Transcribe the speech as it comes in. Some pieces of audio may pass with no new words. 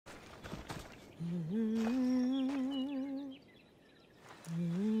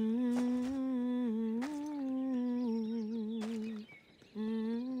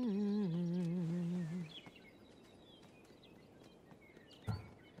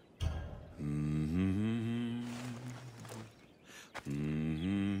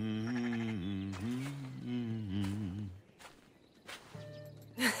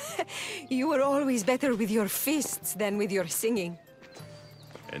You were always better with your fists than with your singing.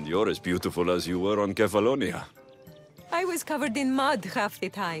 And you're as beautiful as you were on Kefalonia. I was covered in mud half the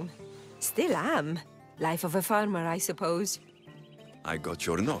time. Still am. Life of a farmer, I suppose. I got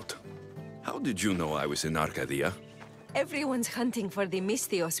your note. How did you know I was in Arcadia? Everyone's hunting for the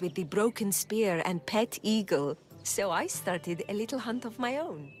Misthios with the broken spear and pet eagle. So I started a little hunt of my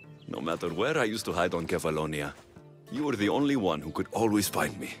own. No matter where I used to hide on Kefalonia, you were the only one who could always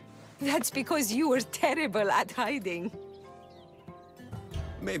find me. That's because you were terrible at hiding.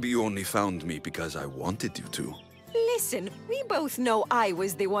 Maybe you only found me because I wanted you to. Listen, we both know I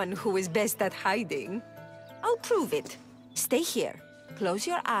was the one who was best at hiding. I'll prove it. Stay here, close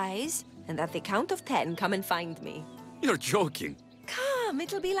your eyes, and at the count of 10, come and find me. You're joking. Come,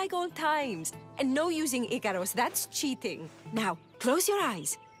 it'll be like old times. And no using Icaros, that's cheating. Now, close your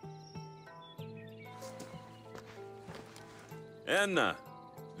eyes. Ένα,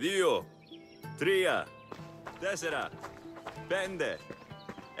 δύο, τρία, τέσσερα, πέντε,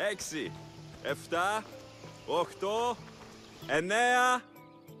 έξι, εφτά, οχτώ, εννέα,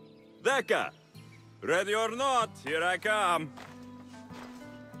 δέκα. Ready or not, here I come.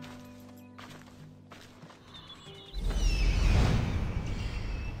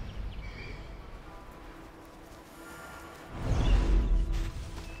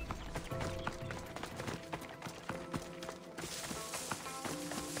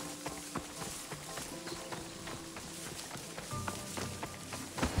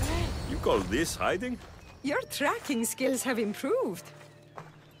 You call this hiding? Your tracking skills have improved.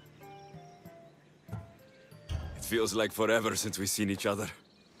 It feels like forever since we've seen each other.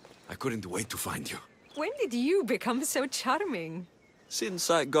 I couldn't wait to find you. When did you become so charming? Since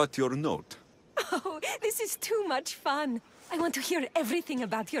I got your note. Oh, this is too much fun. I want to hear everything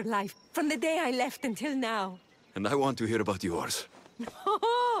about your life, from the day I left until now. And I want to hear about yours.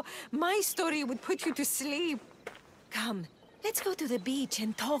 Oh, my story would put you to sleep. Come, let's go to the beach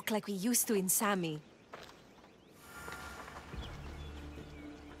and talk like we used to in Sami.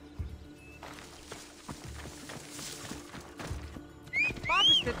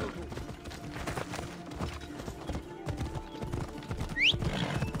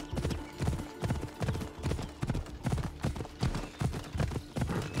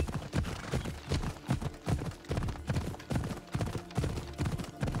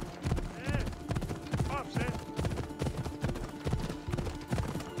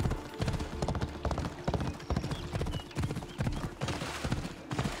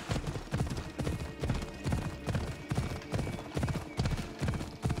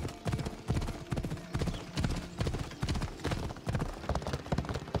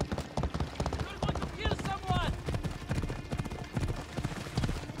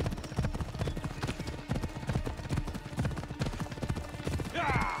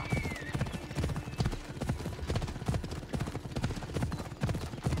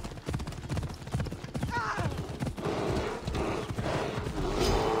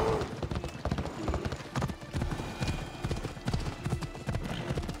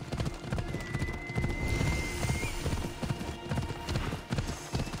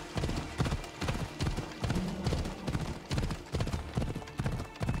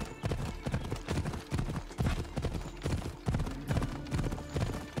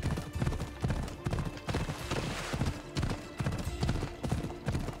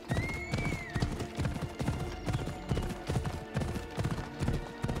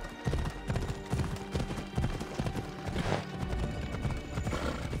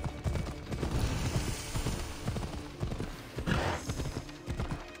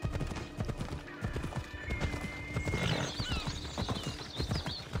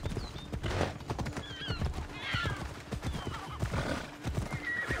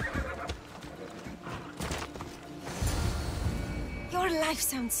 Your life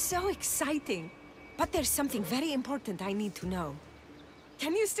sounds so exciting. But there's something very important I need to know.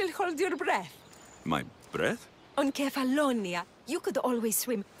 Can you still hold your breath? My breath? On Kefalonia, you could always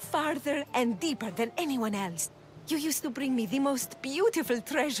swim farther and deeper than anyone else. You used to bring me the most beautiful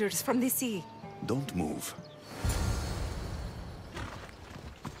treasures from the sea. Don't move.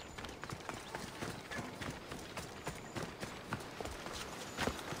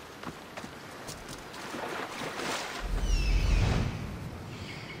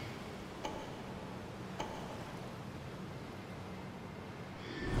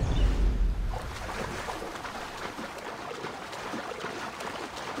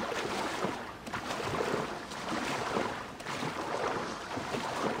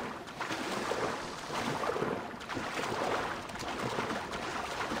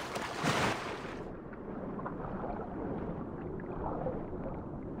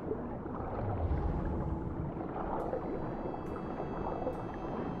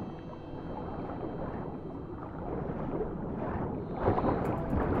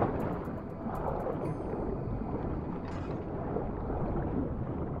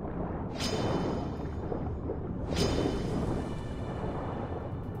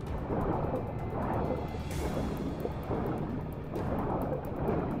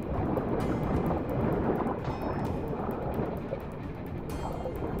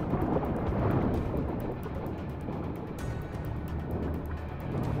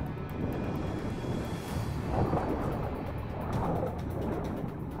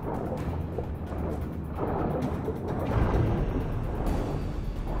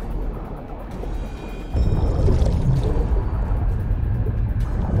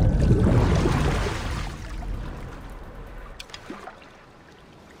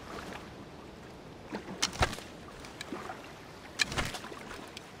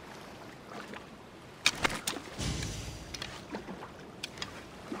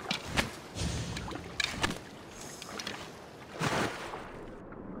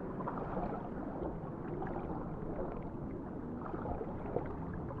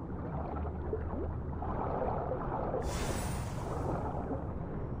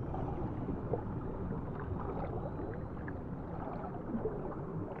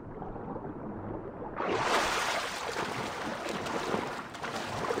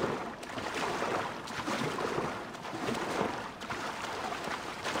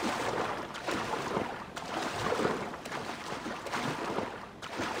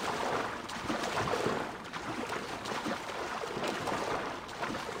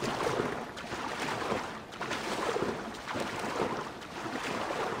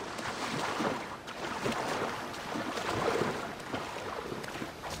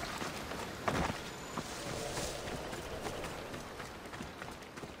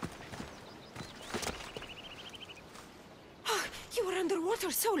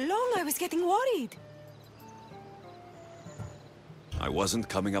 water so long, I was getting worried. I wasn't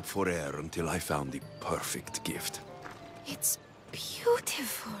coming up for air until I found the perfect gift. It's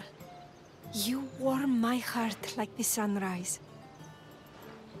beautiful. You warm my heart like the sunrise.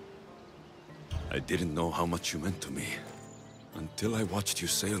 I didn't know how much you meant to me until I watched you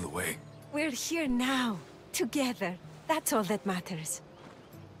sail away. We're here now, together. That's all that matters.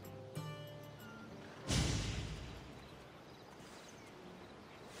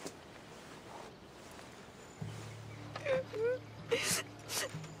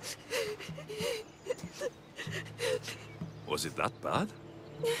 Was it that bad?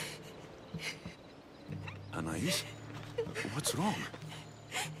 Anais? What's wrong?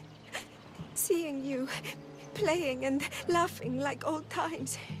 Seeing you, playing and laughing like old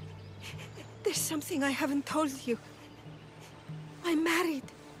times. There's something I haven't told you. I'm married.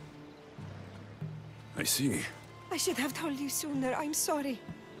 I see. I should have told you sooner. I'm sorry.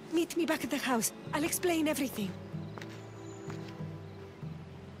 Meet me back at the house. I'll explain everything.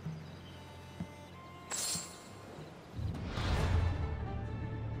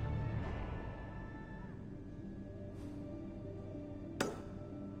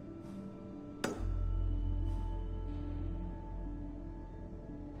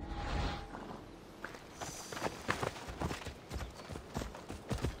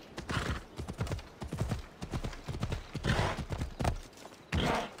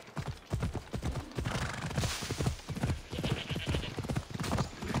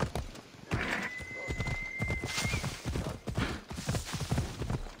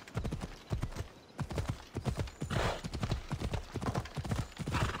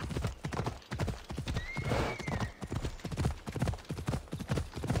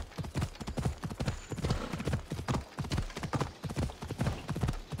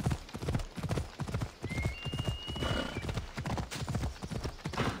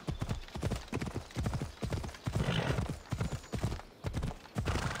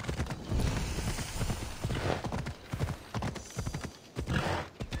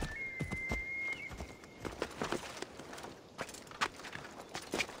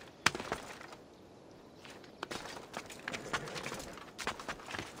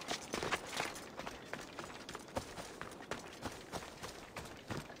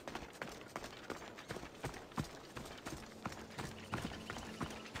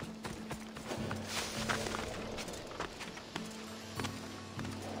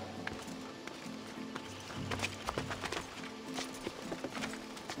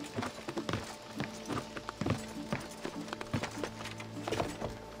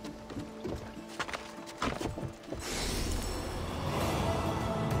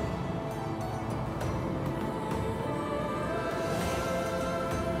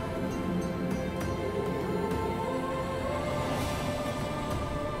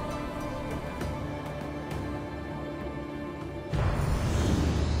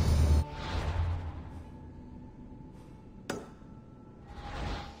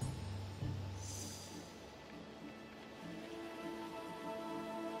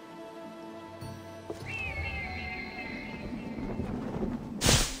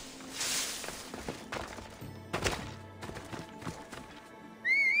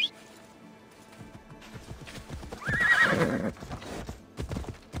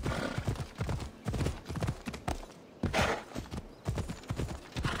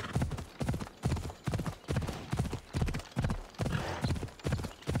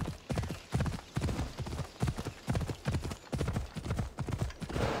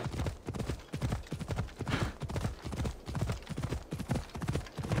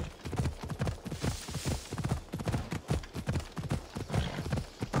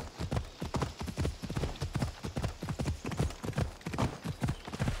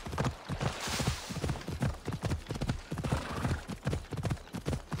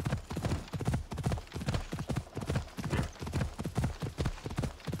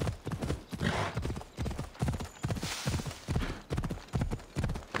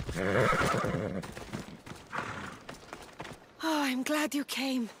 Oh, I'm glad you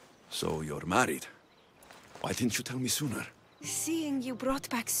came. So you're married? Why didn't you tell me sooner? Seeing you brought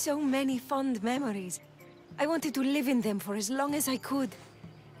back so many fond memories. I wanted to live in them for as long as I could.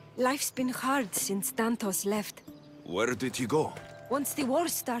 Life's been hard since Dantos left. Where did he go? Once the war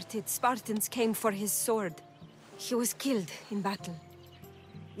started, Spartans came for his sword. He was killed in battle,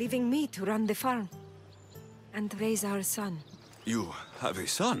 leaving me to run the farm and raise our son. You have a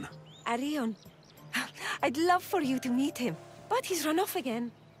son? Arion. I'd love for you to meet him, but he's run off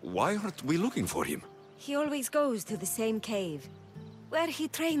again. Why aren't we looking for him? He always goes to the same cave, where he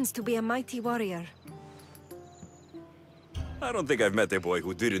trains to be a mighty warrior. I don't think I've met a boy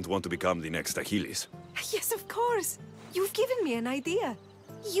who didn't want to become the next Achilles. Yes, of course. You've given me an idea.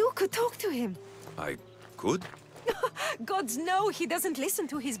 You could talk to him. I could? Gods know he doesn't listen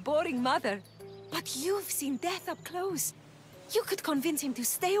to his boring mother. But you've seen death up close. You could convince him to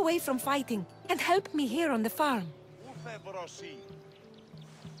stay away from fighting and help me here on the farm.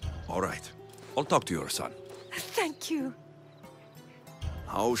 All right. I'll talk to your son. Thank you.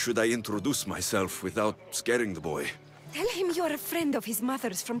 How should I introduce myself without scaring the boy? Tell him you're a friend of his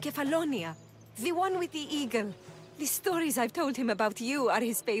mother's from Kefalonia. The one with the eagle. The stories I've told him about you are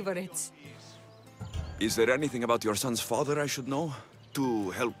his favorites. Is there anything about your son's father I should know? To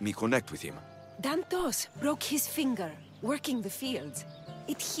help me connect with him? Dantos broke his finger, working the fields.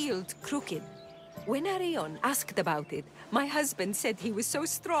 It healed crooked. When Arion asked about it, my husband said he was so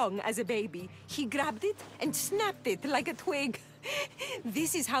strong as a baby, he grabbed it and snapped it like a twig.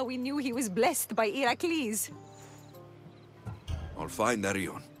 This is how we knew he was blessed by Heracles. I'll find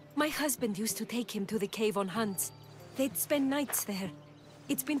Arion. My husband used to take him to the cave on hunts. They'd spend nights there.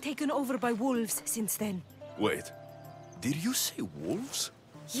 It's been taken over by wolves since then. Wait, did you say wolves?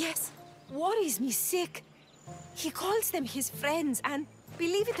 Yes, worries me sick. He calls them his friends and,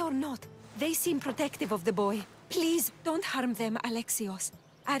 believe it or not, they seem protective of the boy. Please, don't harm them, Alexios.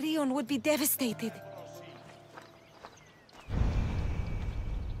 Arion would be devastated.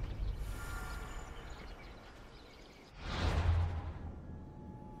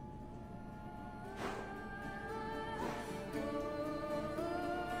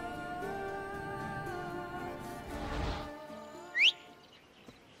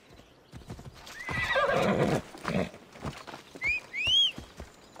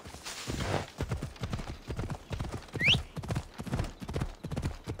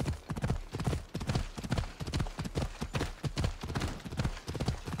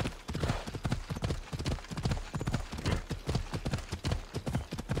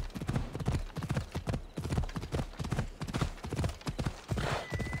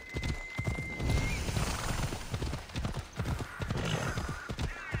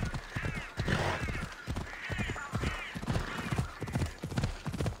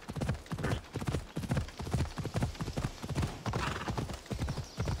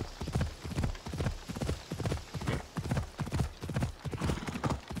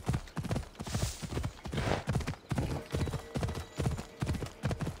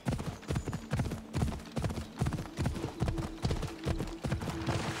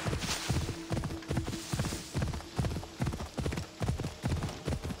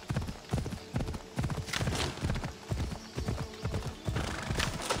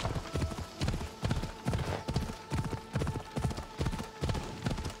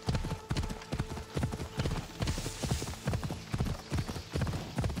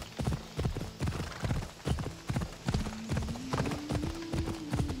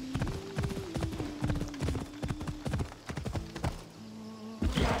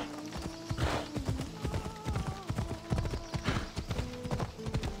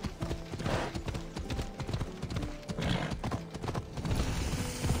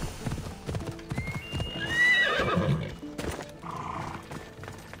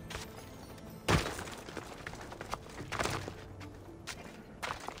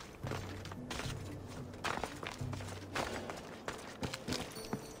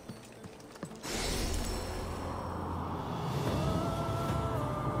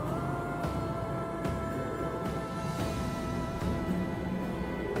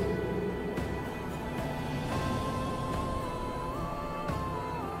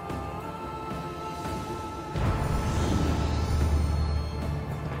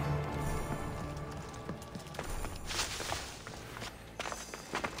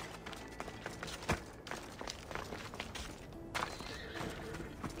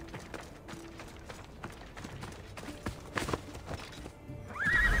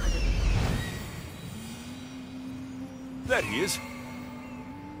 There he is.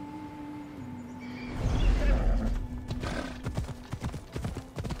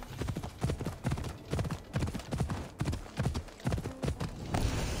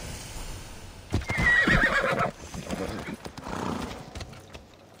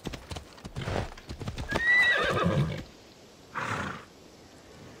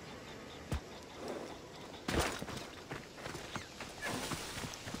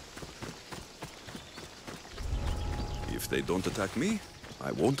 If they don't attack me,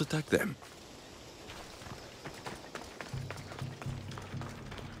 I won't attack them.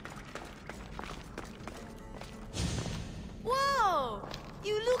 Whoa!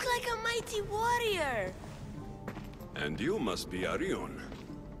 You look like a mighty warrior! And you must be Arion.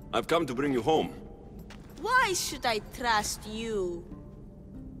 I've come to bring you home. Why should I trust you?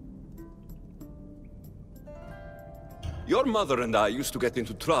 Your mother and I used to get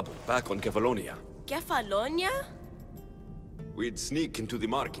into trouble back on Kefalonia. Kefalonia? We'd sneak into the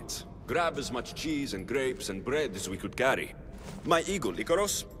markets, grab as much cheese and grapes and bread as we could carry. My eagle,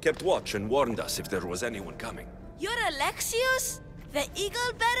 Icaros, kept watch and warned us if there was anyone coming. You're Alexios? The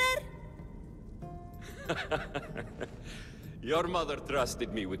eagle bearer? Your mother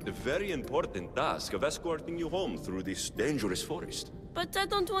trusted me with the very important task of escorting you home through this dangerous forest. But I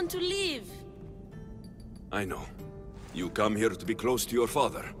don't want to leave. I know. You come here to be close to your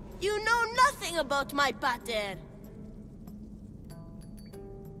father. You know nothing about my pater.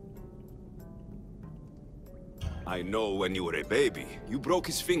 I know when you were a baby, you broke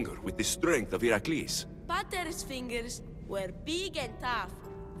his finger with the strength of Heracles. Pater's fingers were big and tough.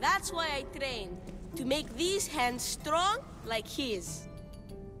 That's why I trained. To make these hands strong like his.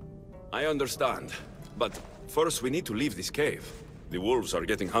 I understand. But first we need to leave this cave. The wolves are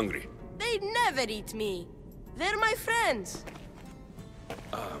getting hungry. They never eat me. They're my friends.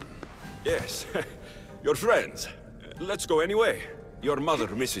 Yes. Your friends. Let's go anyway. Your mother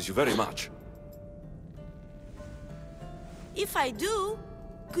misses you very much. If I do,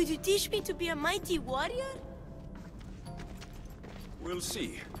 could you teach me to be a mighty warrior? We'll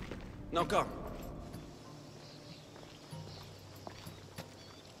see. Now come.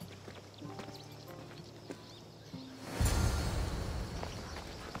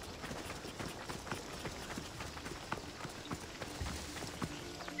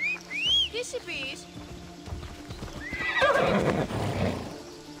 Recipes.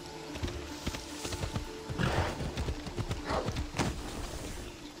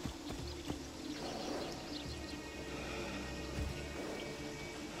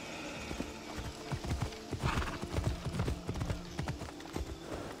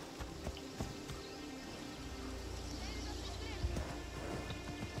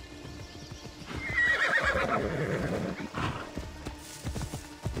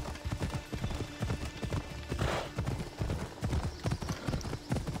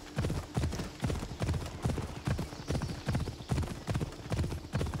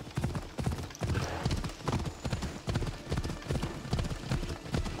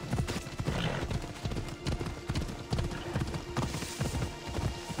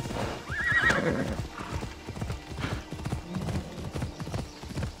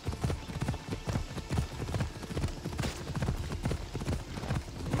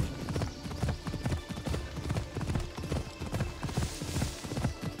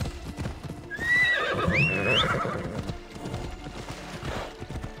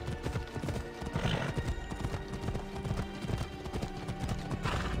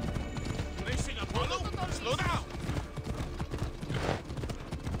 Slow down!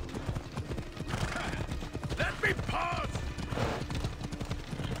 Let me pass!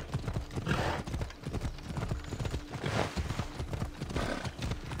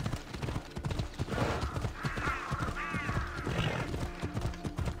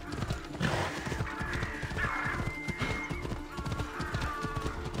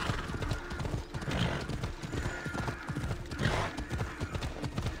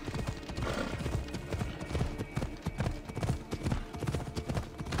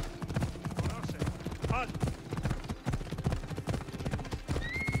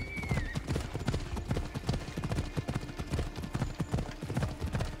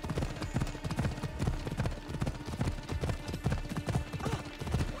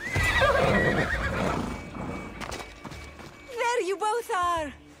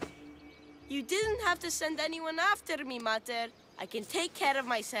 You didn't have to send anyone after me, Mater. I can take care of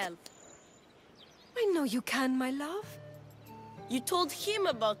myself. I know you can, my love. You told him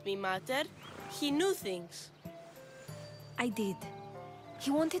about me, Mater. He knew things. I did. He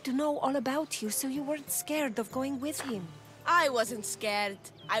wanted to know all about you, so you weren't scared of going with him. I wasn't scared.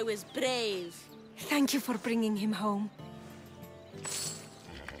 I was brave. Thank you for bringing him home.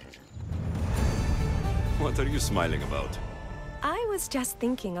 What are you smiling about? I was just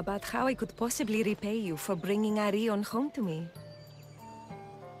thinking about how I could possibly repay you for bringing Arion home to me.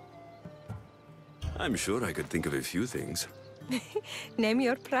 I'm sure I could think of a few things. Name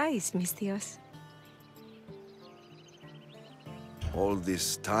your price, Misthios. All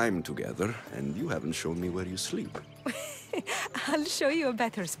this time together, and you haven't shown me where you sleep. I'll show you a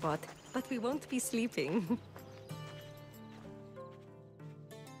better spot, but we won't be sleeping.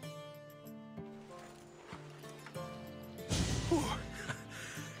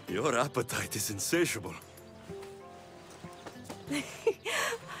 Your appetite is insatiable.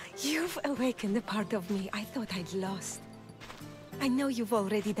 You've awakened a part of me I thought I'd lost. I know you've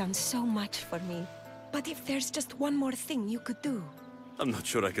already done so much for me. But if there's just one more thing you could do. I'm not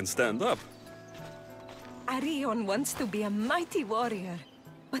sure I can stand up. Arion wants to be a mighty warrior.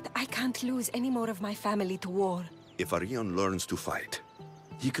 But I can't lose any more of my family to war. If Arion learns to fight,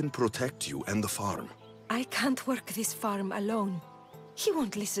 he can protect you and the farm. I can't work this farm alone. He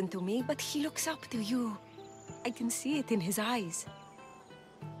won't listen to me, but he looks up to you. I can see it in his eyes.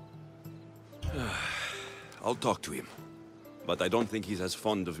 I'll talk to him. But I don't think he's as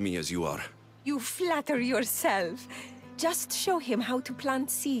fond of me as you are. You flatter yourself. Just show him how to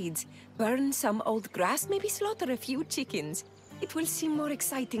plant seeds, burn some old grass, maybe slaughter a few chickens. It will seem more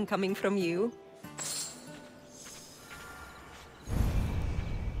exciting coming from you.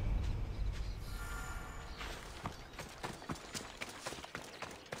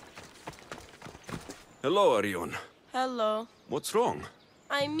 Hello, Arion. Hello. What's wrong?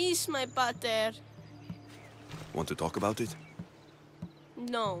 I miss my pater. Want to talk about it?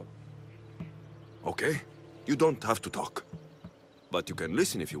 No. Okay. You don't have to talk. But you can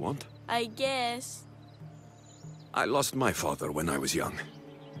listen if you want. I guess. I lost my father when I was young.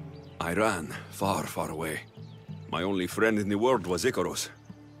 I ran far, far away. My only friend in the world was Icaros.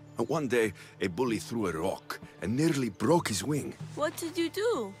 And one day, a bully threw a rock and nearly broke his wing. What did you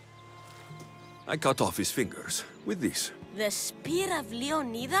do? I cut off his fingers with this. The spear of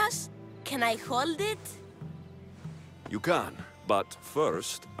Leonidas? Can I hold it? You can, but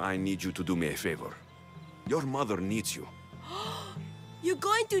first, I need you to do me a favor. Your mother needs you. You're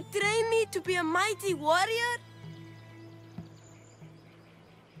going to train me to be a mighty warrior?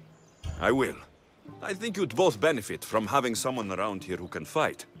 I will. I think you'd both benefit from having someone around here who can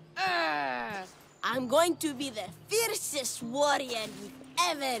fight. I'm going to be the fiercest warrior you've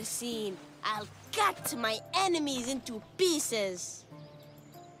ever seen. I'll cut my enemies into pieces.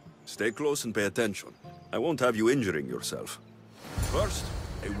 Stay close and pay attention. I won't have you injuring yourself. First,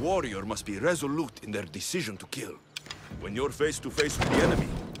 a warrior must be resolute in their decision to kill. When you're face to face with the enemy,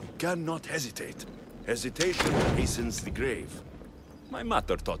 you cannot hesitate. Hesitation hastens the grave. My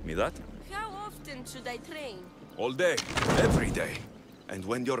mater taught me that. How often should I train? All day, every day. And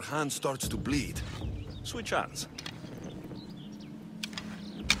when your hand starts to bleed, switch hands.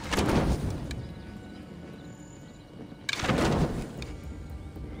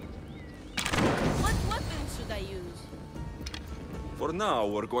 What weapon should I use? For now,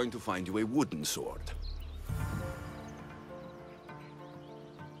 we're going to find you a wooden sword.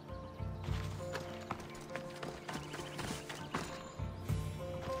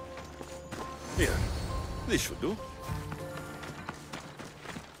 Here, this should do.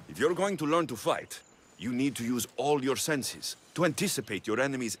 If you're going to learn to fight, you need to use all your senses to anticipate your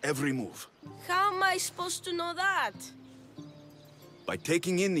enemy's every move. How am I supposed to know that? By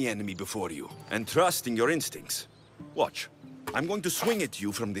taking in the enemy before you and trusting your instincts. Watch. I'm going to swing at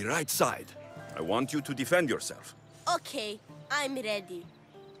you from the right side. I want you to defend yourself. Okay, I'm ready.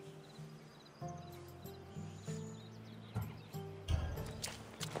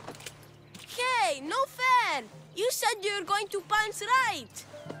 Hey, no fair! You said you were going to punch right!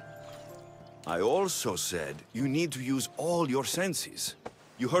 I also said you need to use all your senses.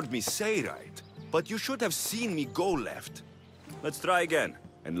 You heard me say right, but you should have seen me go left. Let's try again,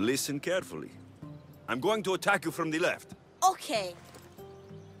 and listen carefully. I'm going to attack you from the left. Okay.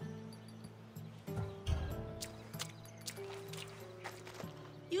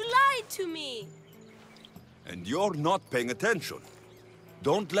 You lied to me! And you're not paying attention.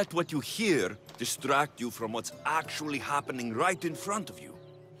 Don't let what you hear distract you from what's actually happening right in front of you.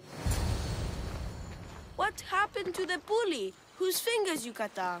 What happened to the bully whose fingers you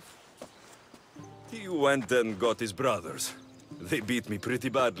cut off? He went and got his brothers. They beat me pretty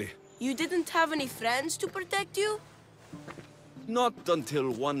badly. You didn't have any friends to protect you? Not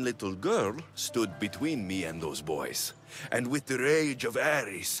until one little girl stood between me and those boys, and with the rage of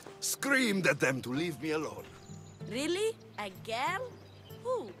Ares, screamed at them to leave me alone. Really? A girl?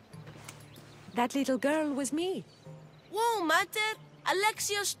 Who? That little girl was me. Whoa, Mater!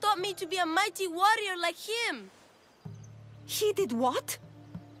 Alexios taught me to be a mighty warrior like him! He did what?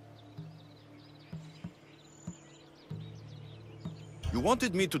 You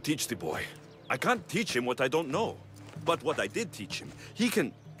wanted me to teach the boy. I can't teach him what I don't know. But what I did teach him, he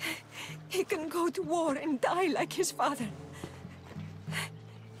can... He can go to war and die like his father.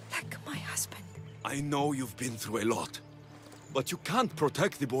 Like my husband. I know you've been through a lot. But you can't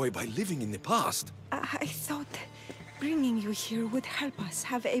protect the boy by living in the past. I thought bringing you here would help us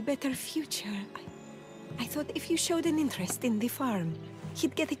have a better future. I thought if you showed an interest in the farm,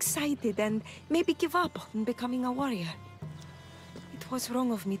 he'd get excited and maybe give up on becoming a warrior. It was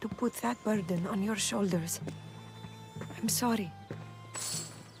wrong of me to put that burden on your shoulders. I'm sorry.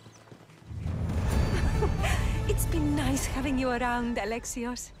 been nice having you around,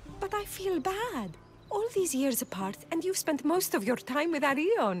 Alexios. But I feel bad. All these years apart, and you've spent most of your time with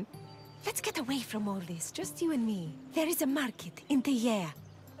Arion. Let's get away from all this, just you and me. There is a market in Teia.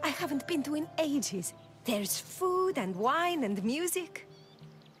 I haven't been to in ages. There's food and wine and music.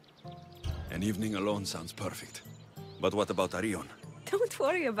 An evening alone sounds perfect. But what about Arion? Don't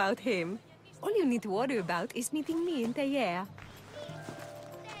worry about him. All you need to worry about is meeting me in Teia.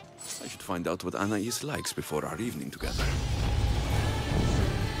 I should find out what Anais likes before our evening together.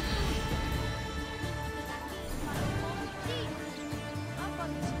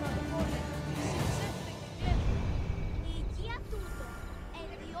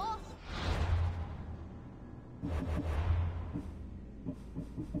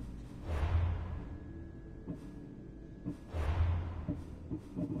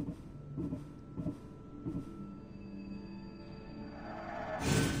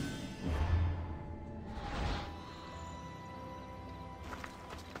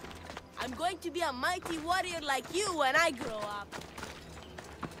 I'm going to be a mighty warrior like you when I grow up.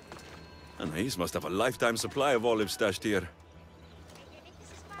 Anais must have a lifetime supply of olives stashed here.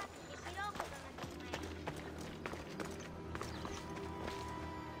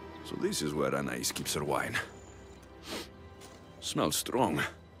 So this is where Anais keeps her wine. Smells strong.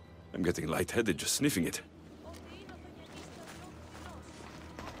 I'm getting lightheaded just sniffing it.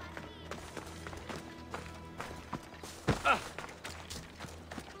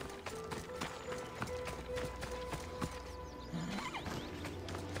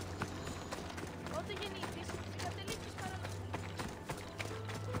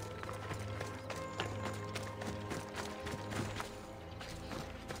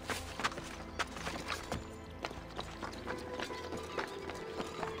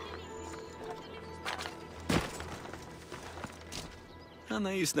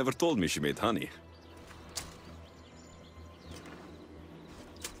 Anais never told me she made honey.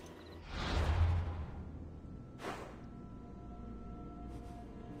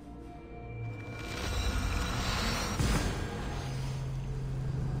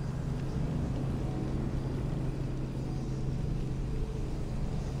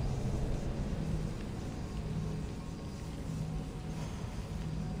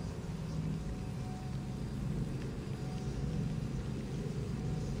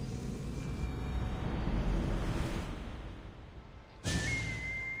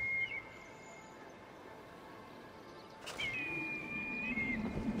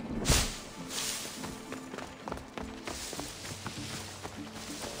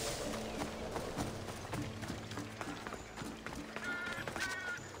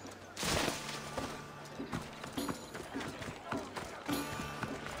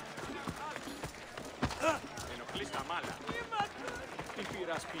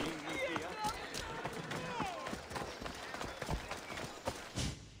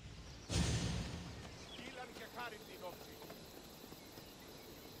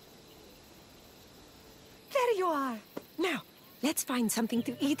 There you are. Now, let's find something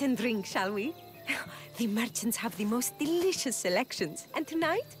to eat and drink, shall we? The merchants have the most delicious selections. And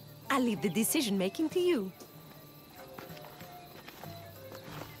tonight, I'll leave the decision-making to you.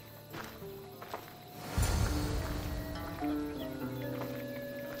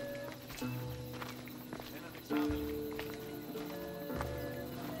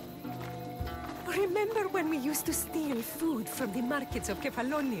 Remember when we used to steal food from the markets of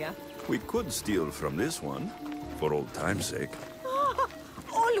Kefalonia? We could steal from this one, for old time's sake. Ah,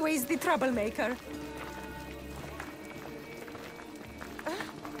 always the troublemaker.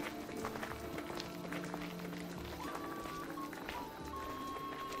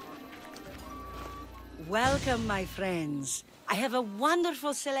 Welcome, my friends. I have a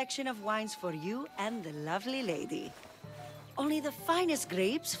wonderful selection of wines for you and the lovely lady. Only the finest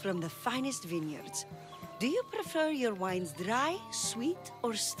grapes from the finest vineyards. Do you prefer your wines dry, sweet,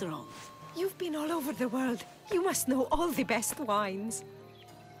 or strong? You've been all over the world. You must know all the best wines.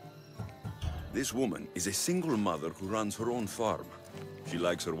 This woman is a single mother who runs her own farm. She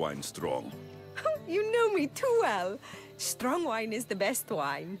likes her wine strong. You know me too well. Strong wine is the best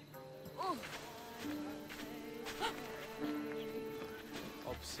wine.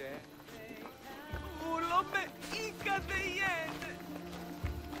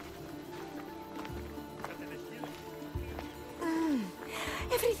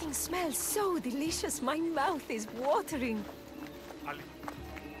 Everything smells so delicious. My mouth is watering.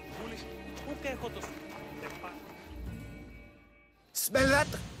 Smell that?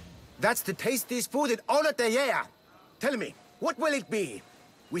 That's the tastiest food in all of Teia. Tell me, what will it be?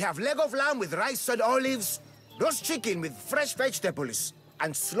 We have leg of lamb with rice and olives, roast chicken with fresh vegetables,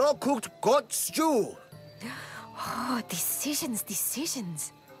 and slow-cooked goat stew. Oh, decisions,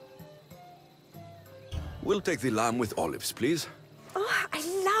 decisions. We'll take the lamb with olives, please. Oh, I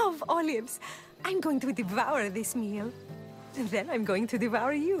love olives. I'm going to devour this meal. And then I'm going to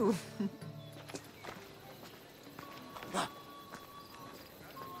devour you.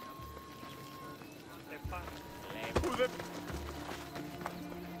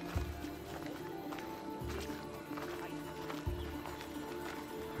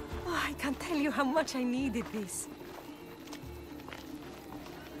 Oh, I can't tell you how much I needed this.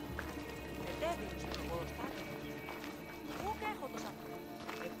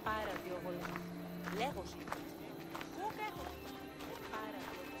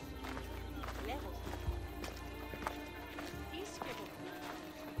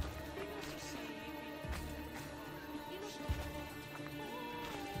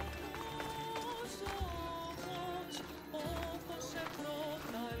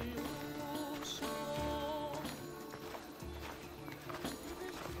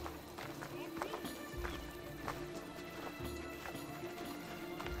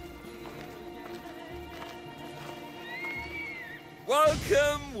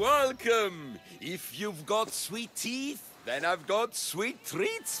 Welcome, welcome! If you've got sweet teeth, then I've got sweet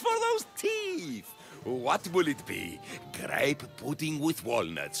treats for those teeth. What will it be? Grape pudding with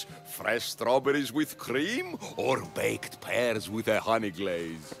walnuts, fresh strawberries with cream, or baked pears with a honey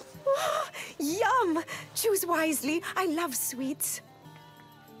glaze? Oh, yum! Choose wisely. I love sweets.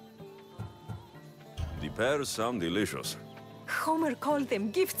 The pears sound delicious. Homer called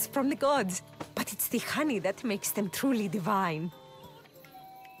them gifts from the gods, but it's the honey that makes them truly divine.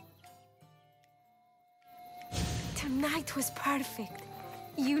 Tonight was perfect.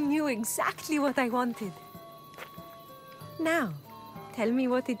 You knew exactly what I wanted. Now, tell me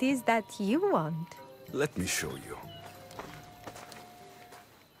what it is that you want. Let me show you.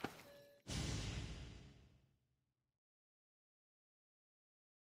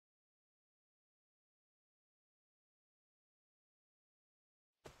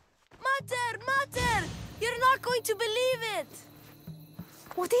 Mater! You're not going to believe it!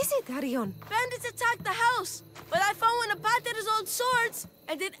 What is it, Arion? Bandits attacked the house, but I found one of Pater's old swords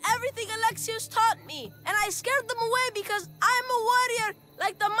and did everything Alexios taught me. And I scared them away because I'm a warrior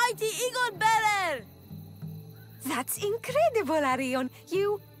like the mighty eagle bearer. That's incredible, Arion.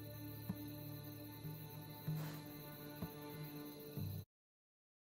 You